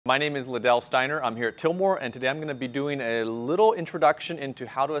My name is Lydell Steiner. I'm here at Tilmor, and today I'm going to be doing a little introduction into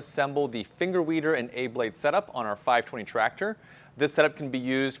how to assemble the finger weeder and A-blade setup on our 520 tractor. This setup can be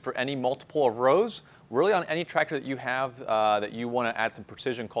used for any multiple of rows, really on any tractor that you have that you want to add some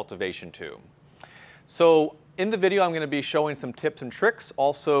precision cultivation to. So in the video, I'm going to be showing some tips and tricks,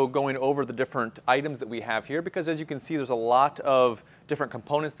 also going over the different items that we have here, because as you can see, there's a lot of different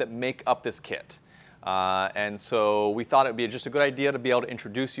components that make up this kit. And so we thought it would be just a good idea to be able to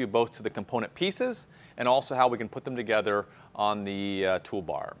introduce you both to the component pieces and also how we can put them together on the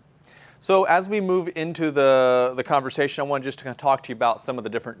toolbar. So as we move into the conversation, I want just to kind of talk to you about some of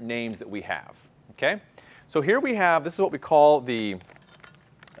the different names that we have. Okay? So here we have, this is what we call the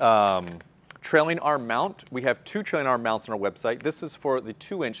trailing arm mount. We have two trailing arm mounts on our website. This is for the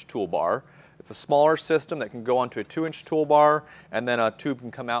 2-inch toolbar. It's a smaller system that can go onto a 2-inch toolbar, and then a tube can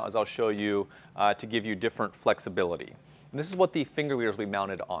come out, as I'll show you, to give you different flexibility. And this is what the finger weeders we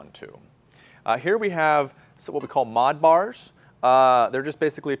mounted onto. Here we have what we call mod bars. They're just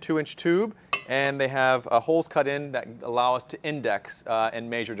basically a 2-inch tube, and they have holes cut in that allow us to index and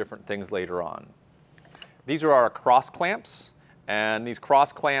measure different things later on. These are our cross clamps, and these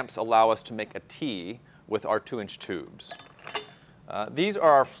cross clamps allow us to make a T with our 2-inch tubes. These are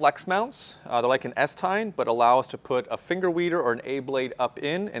our flex mounts. They're like an S-tine, but allow us to put a finger weeder or an A-blade up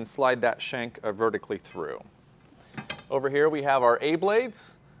in and slide that shank vertically through. Over here we have our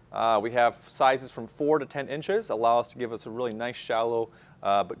A-blades. We have sizes from 4 to 10 inches, allow us to give us a really nice shallow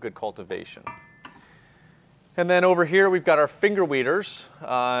but good cultivation. And then over here we've got our finger weeders,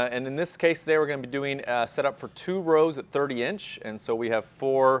 and in this case today we're going to be doing a setup for 2 rows at 30 inch, and so we have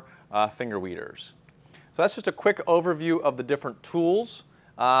 4 finger weeders. So that's just a quick overview of the different tools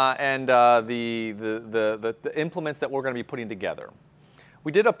and the implements that we're going to be putting together.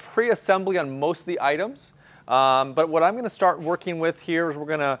 We did a pre-assembly on most of the items, but what I'm going to start working with here is we're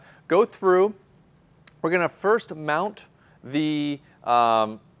going to go through, we're going to first mount the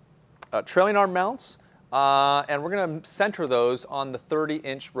trailing arm mounts, and we're going to center those on the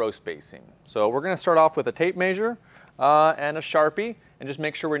 30-inch row spacing. So we're going to start off with a tape measure and a Sharpie, and just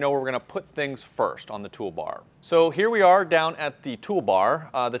make sure we know where we're going to put things first on the toolbar. So here we are down at the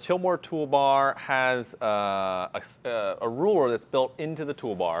toolbar. The Tilmor toolbar has a ruler that's built into the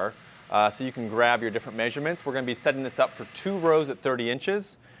toolbar, so you can grab your different measurements. We're going to be setting this up for 2 rows at 30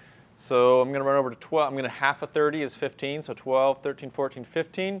 inches. So I'm going to run over to 12. I'm going to half a 30 is 15, so 12, 13, 14,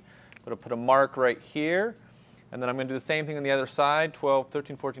 15. I'm going to put a mark right here, and then I'm going to do the same thing on the other side, 12,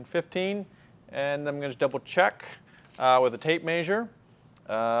 13, 14, 15, and then I'm going to just double check with a tape measure.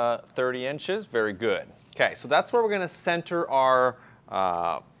 30 inches, very good. Okay, so that's where we're going to center our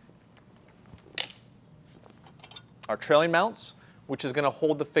trailing mounts, which is going to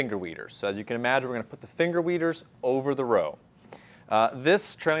hold the finger weeders. So as you can imagine, we're going to put the finger weeders over the row.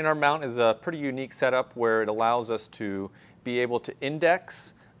 This trailing arm mount is a pretty unique setup where it allows us to be able to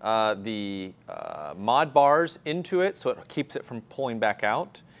index the mod bars into it so it keeps it from pulling back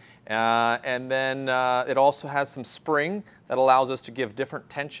out. And then it also has some spring that allows us to give different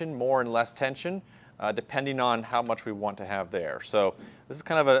tension, more and less tension, depending on how much we want to have there. So this is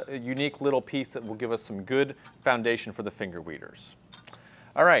kind of a unique little piece that will give us some good foundation for the finger weeders.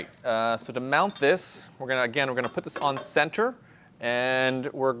 All right, so to mount this, we're going to put this on center, and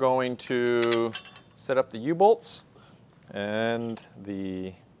we're going to set up the U-bolts and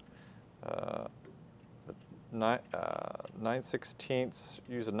the 9/16,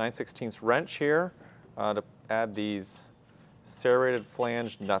 use a 9/16 wrench here to add these serrated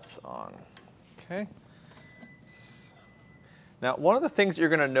flange nuts on. Okay. Now, one of the things that you're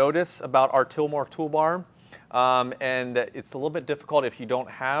going to notice about our Tilmor toolbar, and it's a little bit difficult if you don't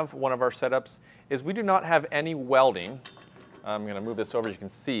have one of our setups, is we do not have any welding. I'm going to move this over, as you can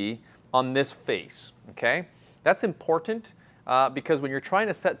see, on this face. Okay. That's important because when you're trying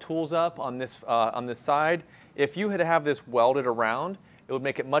to set tools up on this side, if you had to have this welded around, it would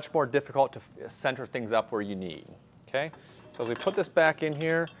make it much more difficult to center things up where you need. Okay. So as we put this back in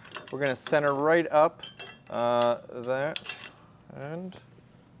here, we're going to center right up that, and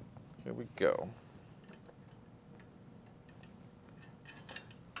here we go.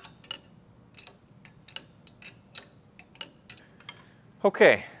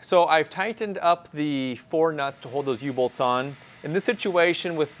 Okay, so I've tightened up the 4 nuts to hold those U-bolts on. In this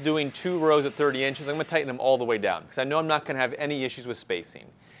situation with doing 2 rows at 30 inches, I'm going to tighten them all the way down because I know I'm not going to have any issues with spacing.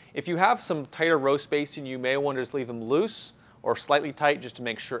 If you have some tighter row spacing, you may want to just leave them loose or slightly tight just to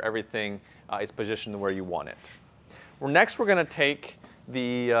make sure everything is positioned where you want it. Next, we're going to take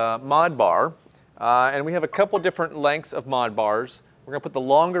the mod bar, and we have a couple different lengths of mod bars. We're going to put the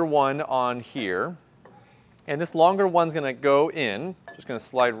longer one on here. And this longer one's going to go in, just going to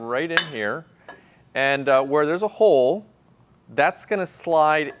slide right in here. And where there's a hole, that's going to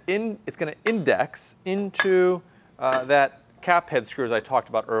slide in, it's going to index into that cap head screw as I talked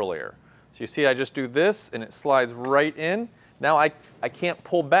about earlier. So you see I just do this and it slides right in. Now I can't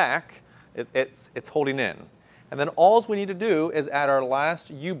pull back, it's holding in. And then all we need to do is add our last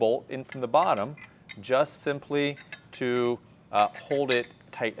U-bolt in from the bottom, just simply to hold it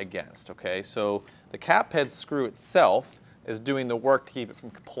tight against, okay? So the cap head screw itself is doing the work to keep it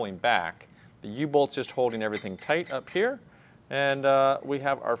from pulling back. The U-bolt's just holding everything tight up here. And we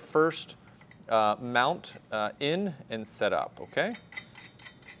have our first mount in and set up, okay?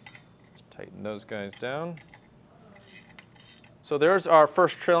 Let's tighten those guys down. So there's our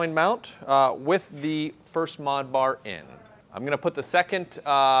first trailing mount with the first mod bar in. I'm going to put the second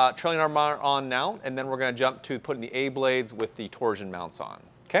trailing arm mount on now, and then we're going to jump to putting the A-blades with the torsion mounts on,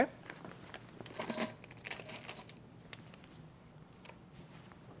 okay?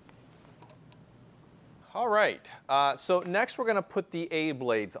 All right, so next we're going to put the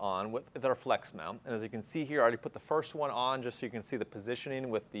A-blades on with our flex mount. And as you can see here, I already put the first one on just so you can see the positioning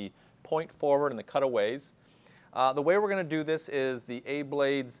with the point forward and the cutaways. The way we're going to do this is the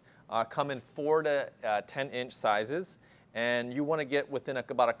A-blades come in 4 to 10-inch sizes, and you want to get within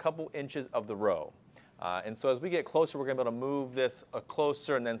about a couple inches of the row. And so as we get closer, we're going to be able to move this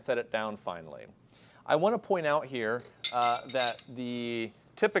closer and then set it down finally. I want to point out here that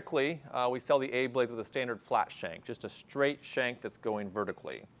typically, we sell the A-blades with a standard flat shank, just a straight shank that's going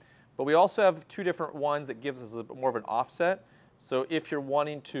vertically. But we also have 2 different ones that gives us a bit more of an offset. So if you're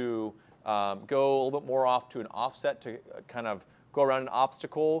wanting to go a little bit more off to an offset to kind of go around an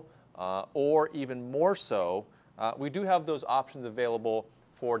obstacle, or even more so, we do have those options available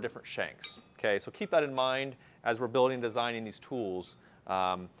for different shanks. Okay, so keep that in mind as we're building and designing these tools.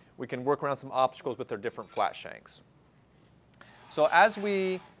 We can work around some obstacles with their different flat shanks. So as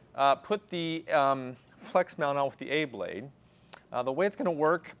we put the flex mount on with the A-blade, the way it's going to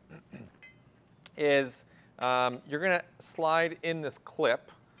work is you're going to slide in this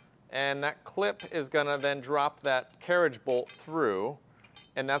clip, and that clip is going to then drop that carriage bolt through,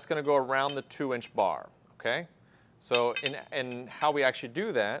 and that's going to go around the 2-inch bar, okay? So in how we actually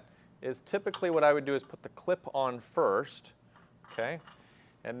do that is typically what I would do is put the clip on first, okay?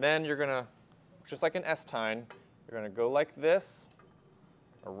 And then you're going to, just like an S-tine, you're going to go like this,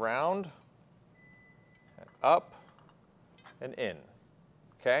 around, and up, and in,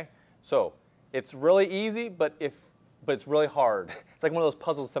 okay? So it's really easy, but it's really hard. It's like one of those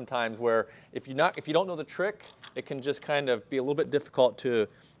puzzles sometimes where if you don't know the trick, it can just kind of be a little bit difficult to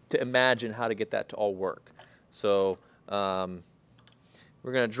imagine how to get that to all work. So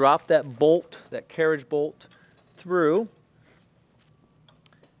we're going to drop that bolt, that carriage bolt, through.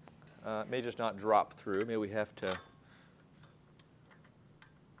 It may just not drop through. Maybe we have to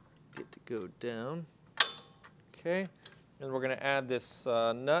get to go down. Okay, and we're going to add this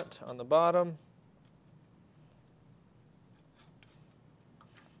nut on the bottom.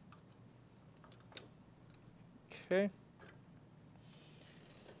 Okay.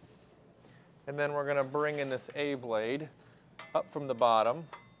 And then we're going to bring in this A-blade up from the bottom.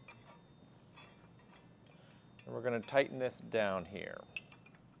 And we're going to tighten this down here.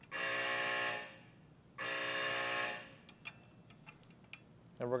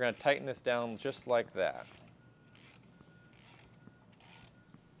 And we're going to tighten this down just like that.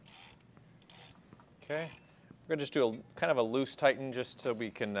 Okay. We're going to just do kind of a loose tighten just so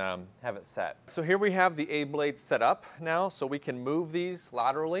we can have it set. So here we have the A-blades set up now, so we can move these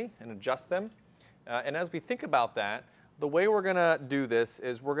laterally and adjust them. And as we think about that, the way we're going to do this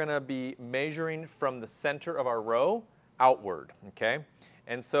is we're going to be measuring from the center of our row outward, okay?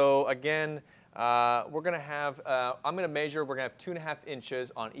 And so again, we're going to have, I'm going to measure, we're going to have 2.5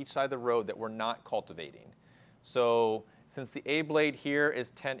 inches on each side of the road that we're not cultivating. So since the A-blade here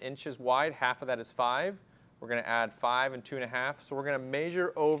is 10 inches wide, half of that is 5. We're going to add 5 and 2.5. So we're going to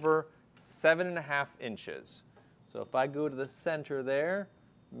measure over 7.5 inches. So if I go to the center there,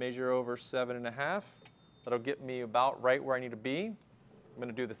 measure over 7.5, that'll get me about right where I need to be. I'm going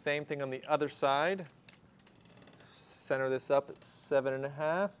to do the same thing on the other side. Center this up at 7.5.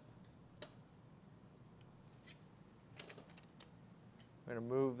 I'm going to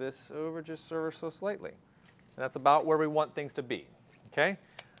move this over just ever so slightly. And that's about where we want things to be. Okay?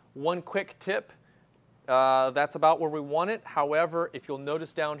 One quick tip. That's about where we want it. However, if you'll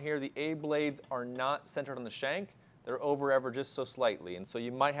notice down here, the A-blades are not centered on the shank. They're over ever just so slightly. And so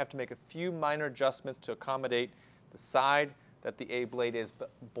you might have to make a few minor adjustments to accommodate the side that the A-blade is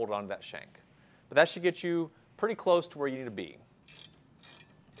bolted onto that shank. But that should get you pretty close to where you need to be.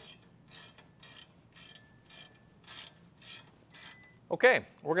 Okay,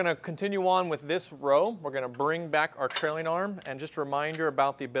 we're going to continue on with this row. We're going to bring back our trailing arm, and just a reminder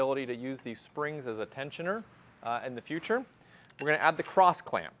about the ability to use these springs as a tensioner in the future. We're going to add the cross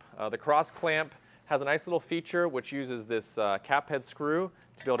clamp. The cross clamp has a nice little feature which uses this cap head screw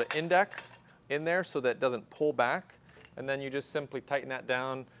to be able to index in there so that it doesn't pull back. And then you just simply tighten that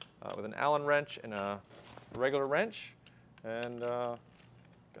down with an Allen wrench and a regular wrench. And got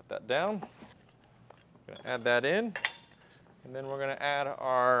that down. Going to add that in. And then we're going to add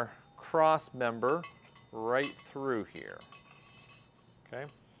our cross member right through here. Okay.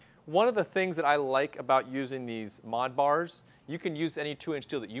 One of the things that I like about using these mod bars, you can use any 2-inch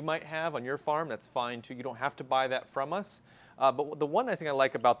steel that you might have on your farm. That's fine too. You don't have to buy that from us. But the one nice thing I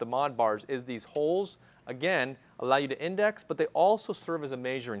like about the mod bars is these holes, again, allow you to index, but they also serve as a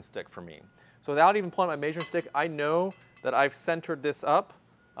measuring stick for me. So without even pulling out my measuring stick, I know that I've centered this up,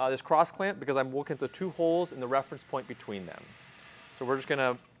 this cross clamp, because I'm looking at the 2 holes and the reference point between them. So we're just going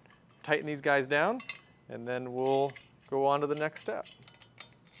to tighten these guys down, and then we'll go on to the next step.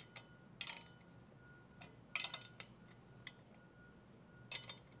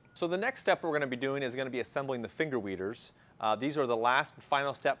 So the next step we're going to be doing is going to be assembling the finger weeders. These are the last and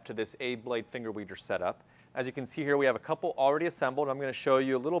final step to this A-blade finger weeder setup. As you can see here, we have a couple already assembled. I'm going to show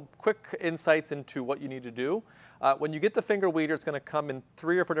you a little quick insights into what you need to do. When you get the finger weeder, it's going to come in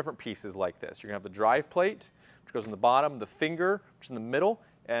 3 or 4 different pieces like this. You're going to have the drive plate, which goes in the bottom, the finger, which is in the middle,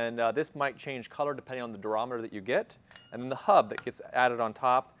 and this might change color depending on the durometer that you get, and then the hub that gets added on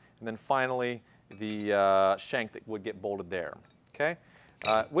top, and then finally the shank that would get bolted there. Okay?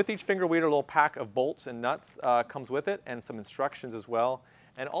 With each finger weeder, a little pack of bolts and nuts comes with it, and some instructions as well.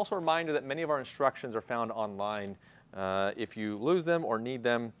 And also a reminder that many of our instructions are found online. If you lose them or need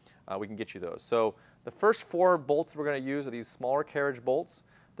them, we can get you those. So the first 4 bolts we're going to use are these smaller carriage bolts.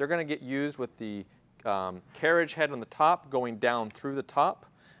 They're going to get used with the carriage head on the top going down through the top.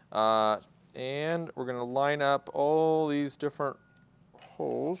 And we're going to line up all these different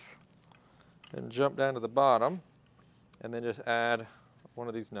holes and jump down to the bottom, and then just add one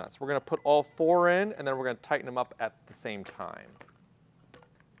of these nuts. We're going to put all 4 in, and then we're going to tighten them up at the same time.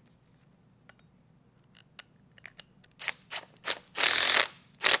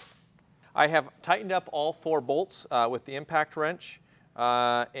 I have tightened up all 4 bolts with the impact wrench,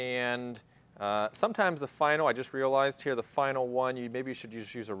 and sometimes the final, I just realized here, the final one, maybe you should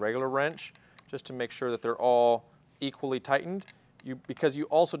just use a regular wrench just to make sure that they're all equally tightened, because you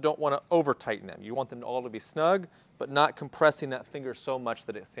also don't want to over tighten them. You want them all to be snug, but not compressing that finger so much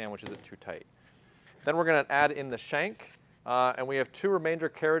that it sandwiches it too tight. Then we're going to add in the shank, and we have 2 remainder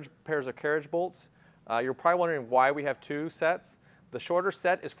pairs of carriage bolts. You're probably wondering why we have 2 sets. The shorter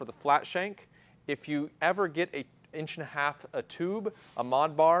set is for the flat shank. If you ever get a 1.5" a tube, a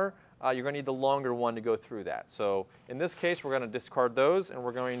mod bar, you're going to need the longer one to go through that. So in this case, we're going to discard those, and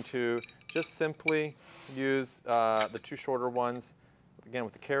we're going to just simply use the 2 shorter ones, again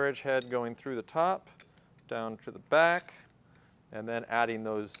with the carriage head going through the top, down to the back, and then adding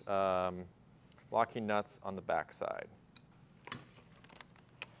those locking nuts on the back side.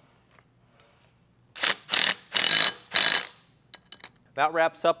 That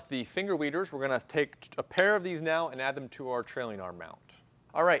wraps up the finger weeders. We're going to take a pair of these now and add them to our trailing arm mount.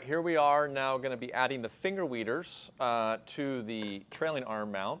 All right, here we are now going to be adding the finger weeders to the trailing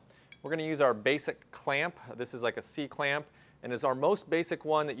arm mount. We're going to use our basic clamp. This is like a C-clamp, and is our most basic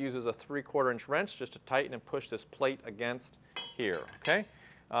one that uses a 3/4 inch wrench just to tighten and push this plate against here, okay?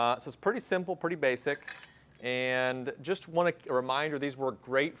 So it's pretty simple, pretty basic. And just want a reminder, these work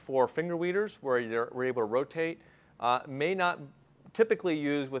great for finger weeders where we're able to rotate. May not typically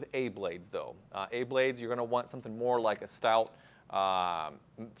used with A-blades though. A-blades, you're going to want something more like a stout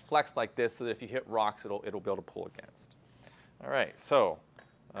flex like this so that if you hit rocks, it'll be able to pull against. All right, so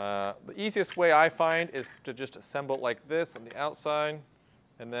the easiest way I find is to just assemble it like this on the outside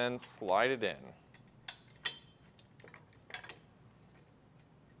and then slide it in.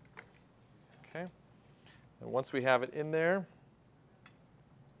 Okay, and once we have it in there,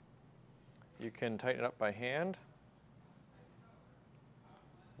 you can tighten it up by hand.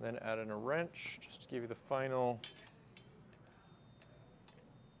 Then add in a wrench just to give you the final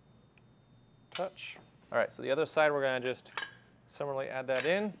touch. All right, so the other side we're going to just similarly add that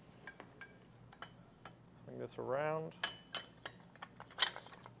in. Swing this around.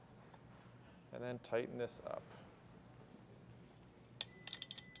 And then tighten this up.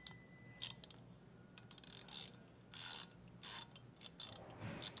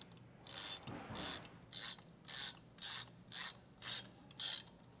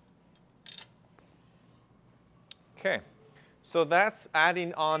 Okay, so that's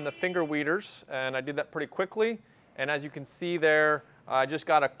adding on the finger weeders, and I did that pretty quickly. And as you can see there, I just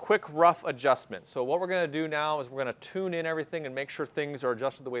got a quick rough adjustment. So what we're going to do now is we're going to tune in everything and make sure things are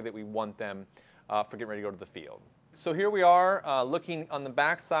adjusted the way that we want them for getting ready to go to the field. So here we are looking on the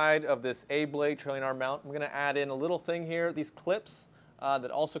back side of this A-blade trailing arm mount. I'm going to add in a little thing here. These clips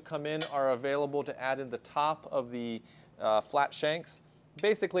that also come in are available to add in the top of the flat shanks.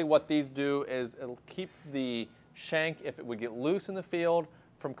 Basically what these do is it'll keep the shank, if it would get loose in the field,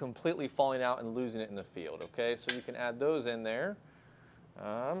 from completely falling out and losing it in the field. Okay, so you can add those in there.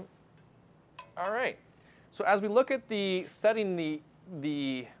 All right. So as we look at the setting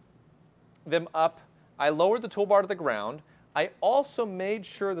them up, I lowered the toolbar to the ground. I also made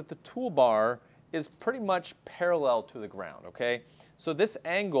sure that the toolbar is pretty much parallel to the ground. Okay. So this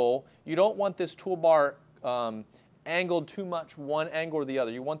angle, you don't want this toolbar angled too much one angle or the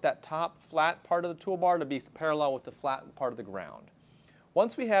other. You want that top flat part of the toolbar to be parallel with the flat part of the ground.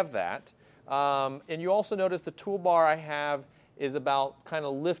 Once we have that, and you also notice the toolbar I have is about kind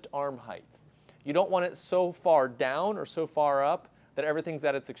of lift arm height. You don't want it so far down or so far up that everything's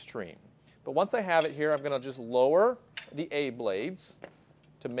at its extreme. But once I have it here, I'm going to just lower the A blades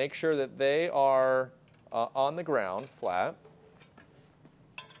to make sure that they are on the ground flat.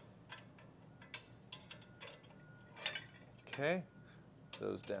 Okay,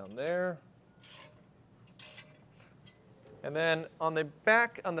 those down there. And then on the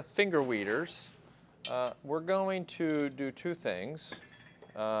back, on the finger weeders, we're going to do two things.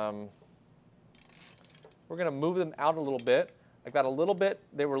 We're going to move them out a little bit. I've got a little bit,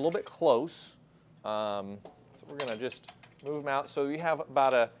 they were a little bit close. So we're going to just move them out. So you have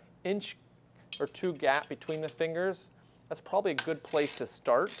about an inch or two gap between the fingers. That's probably a good place to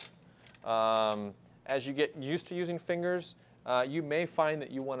start. As you get used to using fingers, you may find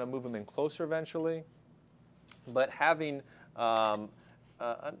that you want to move them in closer eventually. But having an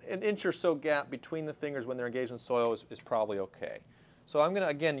inch or so gap between the fingers when they're engaged in soil is probably okay. So I'm going to,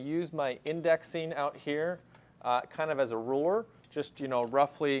 again, use my indexing out here kind of as a ruler, just, you know,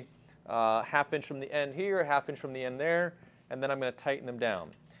 roughly ½ inch from the end here, ½ inch from the end there, and then I'm going to tighten them down.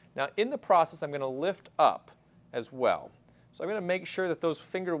 Now, in the process, I'm going to lift up as well. So I'm going to make sure that those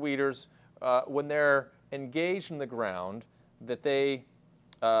finger weeders, when they're engaged in the ground, that they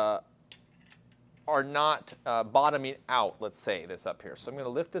are not bottoming out, let's say, this up here. So I'm going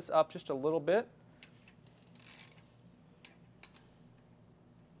to lift this up just a little bit.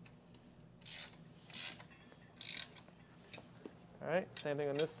 All right, same thing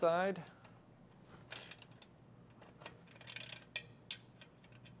on this side.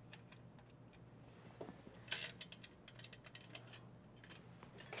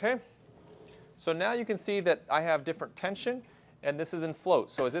 Okay, so now you can see that I have different tension, and this is in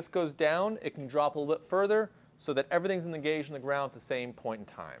float. So as this goes down, it can drop a little bit further so that everything's engaged in the ground at the same point in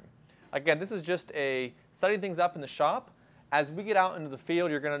time. Again, this is just setting things up in the shop. As we get out into the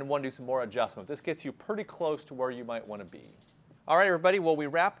field, you're going to want to do some more adjustment. This gets you pretty close to where you might want to be. All right, everybody, well, we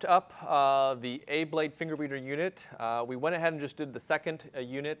wrapped up the A-blade finger weeder unit. We went ahead and just did the second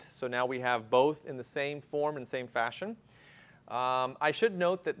unit, so now we have both in the same form and same fashion. I should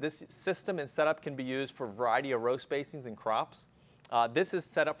note that this system and setup can be used for a variety of row spacings and crops. This is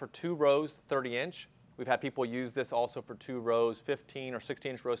set up for 2 rows, 30-inch. We've had people use this also for 2 rows, 15 or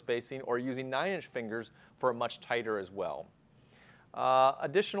 16-inch row spacing, or using 9-inch fingers for a much tighter as well.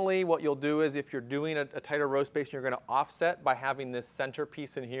 Additionally, what you'll do is if you're doing a tighter row spacing, you're going to offset by having this center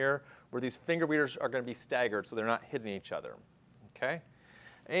piece in here where these finger weeders are going to be staggered so they're not hitting each other. Okay?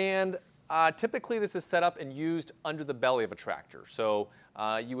 And typically this is set up and used under the belly of a tractor. So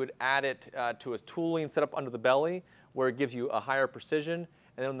you would add it to a tooling set up under the belly where it gives you a higher precision.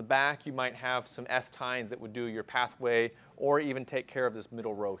 And then on the back you might have some S-tines that would do your pathway or even take care of this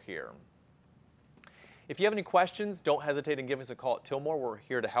middle row here. If you have any questions, don't hesitate in giving us a call at Tilmor. We're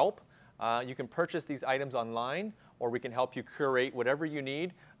here to help. You can purchase these items online, or we can help you curate whatever you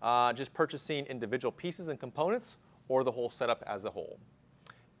need, just purchasing individual pieces and components or the whole setup as a whole.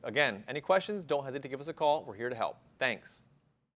 Again, any questions, don't hesitate to give us a call. We're here to help. Thanks.